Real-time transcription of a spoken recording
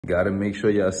Gotta make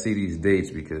sure y'all see these dates,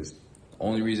 because the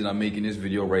only reason I'm making this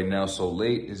video right now so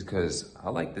late is because I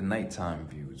like the nighttime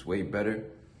view. It's way better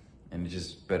and it's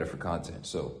just better for content.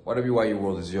 So whatever you want, your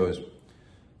world is yours.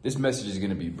 This message is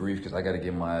gonna be brief because I gotta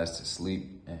get my ass to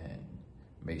sleep and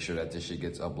make sure that this shit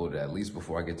gets uploaded at least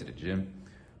before I get to the gym.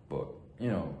 But, you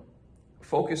know,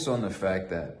 focus on the fact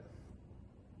that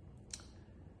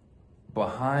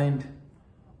behind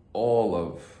all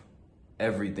of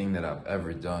everything that I've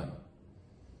ever done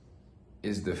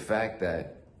is the fact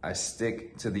that I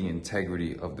stick to the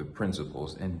integrity of the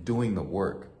principles and doing the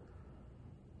work.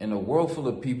 In a world full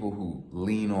of people who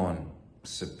lean on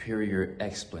superior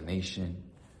explanation,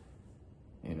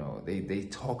 you know, they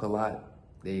talk a lot,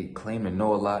 they claim to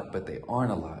know a lot, but they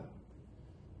aren't a lot.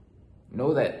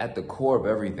 Know that at the core of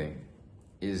everything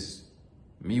is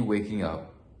me waking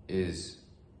up, is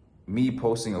me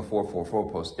posting a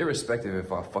 444 post, irrespective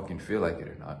if I fucking feel like it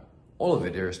or not. All of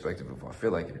it irrespective if I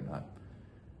feel like it or not.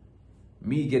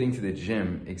 Me getting to the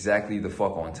gym exactly the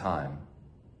fuck on time.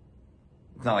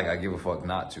 It's not like I give a fuck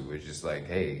not to. It's just like,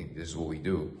 hey, this is what we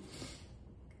do.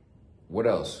 What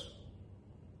else?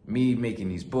 Me making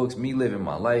these books, me living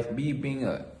my life, me being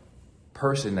a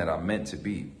person that I'm meant to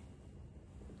be.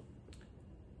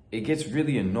 It gets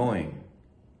really annoying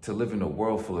to live in a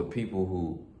world full of people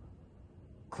who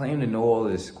claim to know all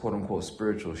this quote unquote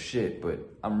spiritual shit, but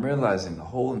I'm realizing the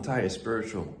whole entire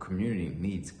spiritual community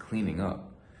needs cleaning up.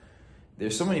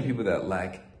 There's so many people that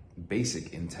lack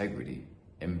basic integrity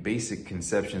and basic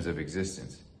conceptions of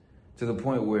existence, to the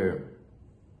point where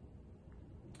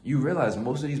you realize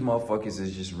most of these motherfuckers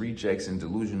is just rejects and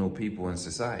delusional people in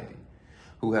society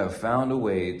who have found a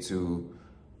way to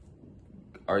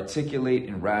articulate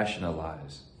and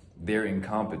rationalize their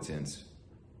incompetence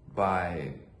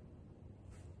by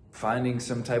finding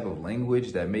some type of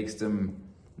language that makes them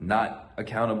not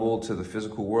accountable to the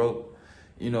physical world.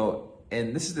 You know,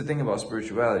 and this is the thing about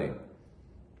spirituality.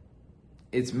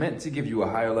 It's meant to give you a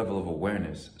higher level of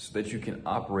awareness so that you can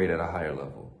operate at a higher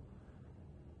level.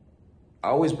 I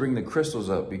always bring the crystals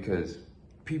up because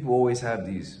people always have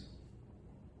these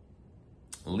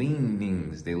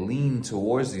leanings. They lean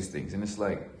towards these things. And it's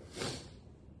like,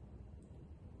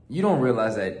 you don't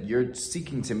realize that you're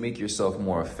seeking to make yourself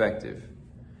more effective.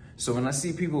 So when I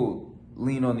see people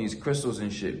lean on these crystals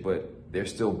and shit, but they're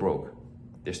still broke,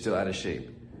 they're still out of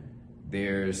shape,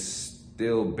 they're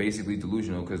still basically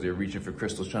delusional because they're reaching for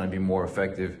crystals, trying to be more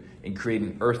effective in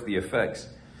creating earthly effects.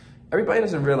 Everybody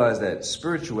doesn't realize that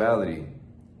spirituality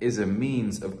is a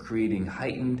means of creating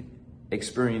heightened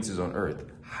experiences on earth,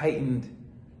 heightened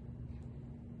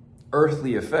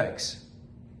earthly effects.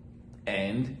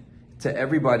 And to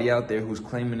everybody out there who's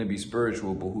claiming to be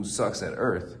spiritual but who sucks at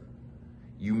earth,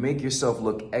 you make yourself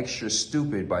look extra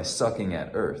stupid by sucking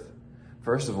at earth.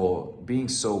 First of all, being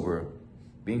sober,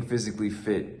 being physically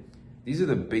fit, these are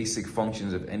the basic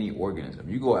functions of any organism.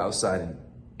 You go outside and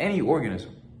any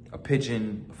organism, a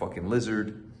pigeon, a fucking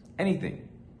lizard, anything,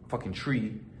 fucking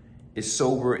tree, is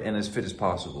sober and as fit as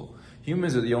possible.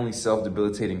 Humans are the only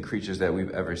self-debilitating creatures that we've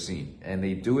ever seen, and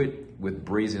they do it with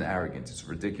brazen arrogance. It's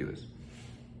ridiculous.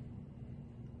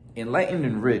 Enlightened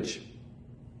and rich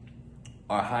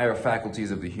are higher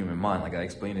faculties of the human mind, like I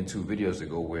explained in 2 videos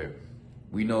ago, where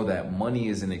we know that money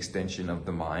is an extension of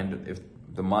the mind. If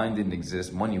the mind didn't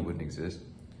exist, money wouldn't exist.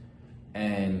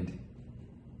 And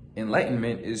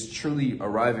enlightenment is truly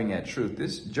arriving at truth.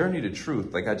 This journey to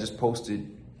truth, like I just posted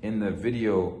in the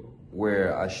video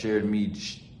where I shared me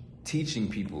teaching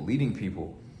people, leading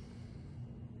people,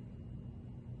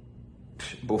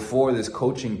 before this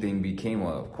coaching thing became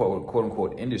a quote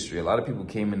unquote industry. A lot of people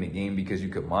came in the game because you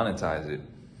could monetize it,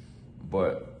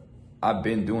 but I've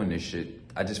been doing this shit.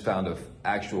 I just found an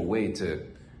actual way to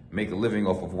make a living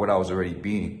off of what I was already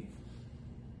being.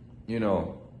 You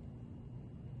know,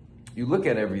 you look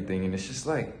at everything and it's just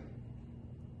like,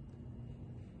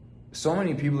 so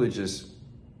many people are just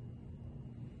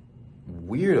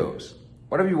weirdos.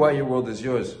 Whatever you want, your world is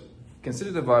yours.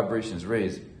 Consider the vibrations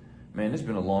raised. Man, it's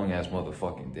been a long ass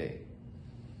motherfucking day.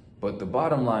 But the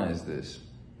bottom line is this.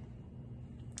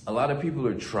 A lot of people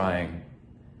are trying,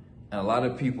 and a lot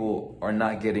of people are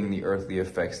not getting the earthly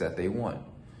effects that they want.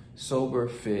 Sober,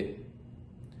 fit,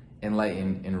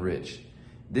 enlightened, and rich.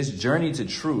 This journey to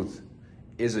truth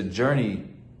is a journey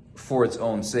for its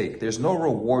own sake. There's no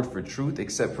reward for truth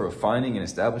except for finding and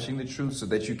establishing the truth so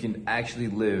that you can actually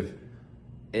live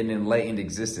an enlightened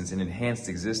existence, an enhanced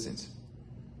existence.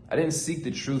 I didn't seek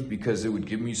the truth because it would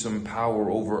give me some power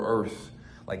over earth,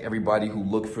 like everybody who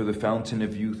looked for the fountain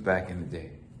of youth back in the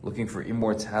day, looking for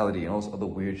immortality and all this other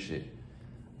weird shit.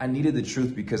 I needed the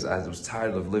truth because I was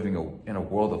tired of living in a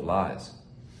world of lies.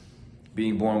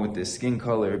 being born with this skin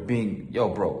color, yo,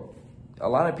 bro, a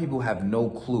lot of people have no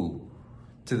clue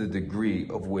to the degree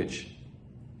of which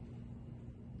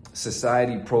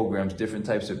society programs different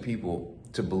types of people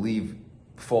to believe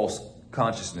false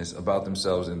consciousness about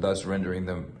themselves and thus rendering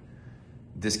them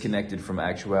disconnected from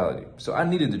actuality. So I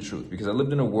needed the truth because I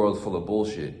lived in a world full of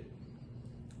bullshit,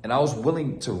 and I was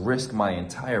willing to risk my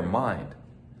entire mind.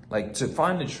 Like, to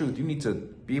find the truth, you need to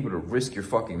be able to risk your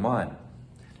fucking mind.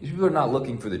 These people are not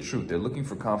looking for the truth. They're looking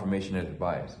for confirmation of their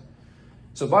bias.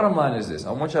 So bottom line is this.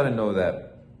 I want y'all to know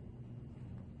that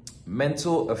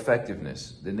mental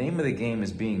effectiveness, the name of the game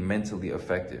is being mentally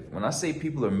effective. When I say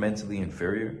people are mentally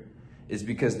inferior, it's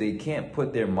because they can't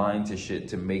put their mind to shit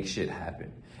to make shit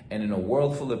happen. And in a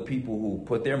world full of people who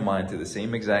put their mind to the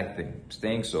same exact thing,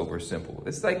 staying sober, simple.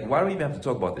 It's like, why do we even have to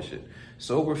talk about this shit?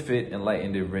 Sober, fit,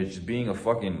 enlightened, and rich, just being a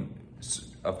fucking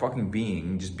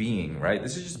being, just being, right?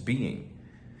 This is just being.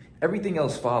 Everything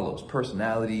else follows.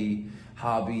 Personality,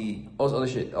 hobby, all this other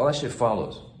shit, all that shit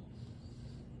follows.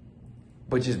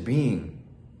 But just being,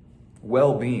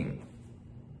 well-being.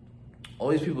 All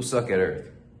these people suck at earth.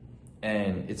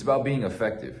 And it's about being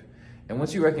effective. And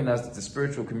once you recognize that the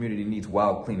spiritual community needs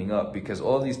wild cleaning up because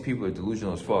all these people are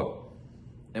delusional as fuck.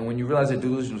 And when you realize they're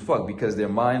delusional as fuck because their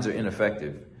minds are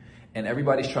ineffective and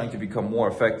everybody's trying to become more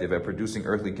effective at producing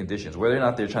earthly conditions, whether or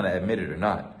not they're trying to admit it or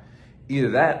not.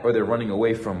 Either that or they're running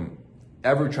away from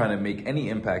ever trying to make any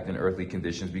impact in earthly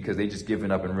conditions because they just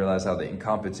given up and realize how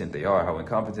incompetent they are,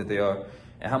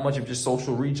 and how much of just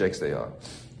social rejects they are.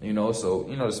 So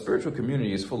the spiritual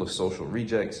community is full of social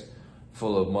rejects,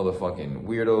 full of motherfucking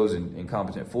weirdos and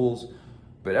incompetent fools.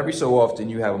 But every so often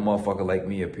you have a motherfucker like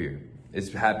me appear.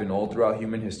 It's happened all throughout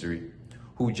human history,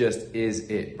 who just is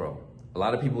it, bro. A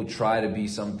lot of people try to be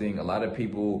something. A lot of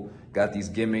people got these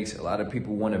gimmicks. A lot of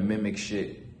people want to mimic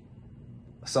shit.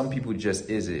 Some people just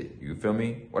is it. You feel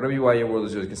me? Whatever you are, your world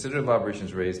is yours. Consider the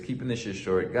vibrations raised. Keeping this shit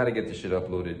short. Gotta get this shit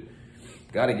uploaded.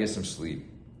 Gotta get some sleep.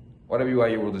 Whatever you are,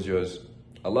 your world is yours.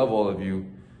 I love all of you.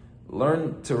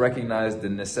 Learn to recognize the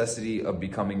necessity of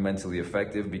becoming mentally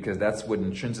effective because that's what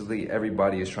intrinsically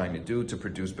everybody is trying to do to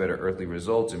produce better earthly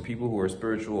results. And people who are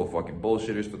spiritual are fucking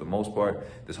bullshitters for the most part.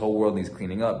 This whole world needs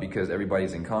cleaning up because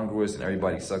everybody's incongruous and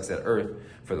everybody sucks at earth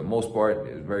for the most part.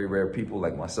 There's very rare people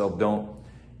like myself don't.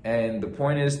 And the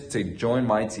point is to join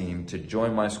my team, to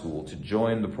join my school, to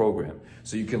join the program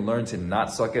so you can learn to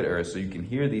not suck at earth, so you can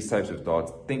hear these types of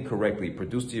thoughts, think correctly,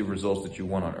 produce the results that you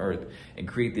want on earth, and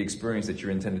create the experience that you're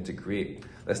intended to create.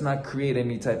 Let's not create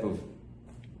any type of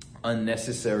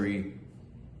unnecessary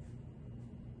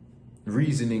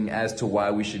reasoning as to why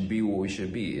we should be what we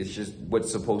should be. It's just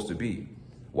what's supposed to be.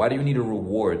 Why do you need a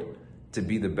reward to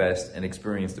be the best and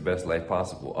experience the best life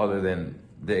possible other than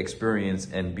the experience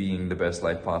and being the best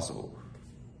life possible?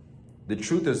 The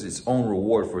truth is its own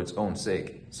reward for its own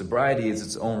sake. Sobriety is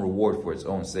its own reward for its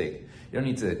own sake. You don't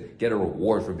need to get a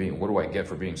reward for being, what do I get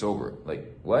for being sober?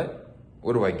 Like, what?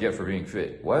 What do I get for being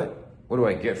fit? What? What do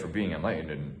I get for being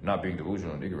enlightened and not being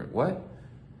delusional and ignorant? What?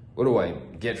 What do I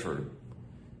get for,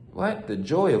 what? The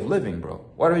joy of living, bro.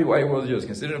 Why your world is yours?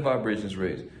 Consider the vibrations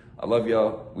raised. I love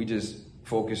y'all. We just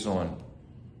focus on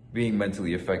being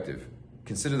mentally effective.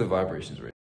 Consider the vibrations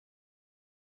raised.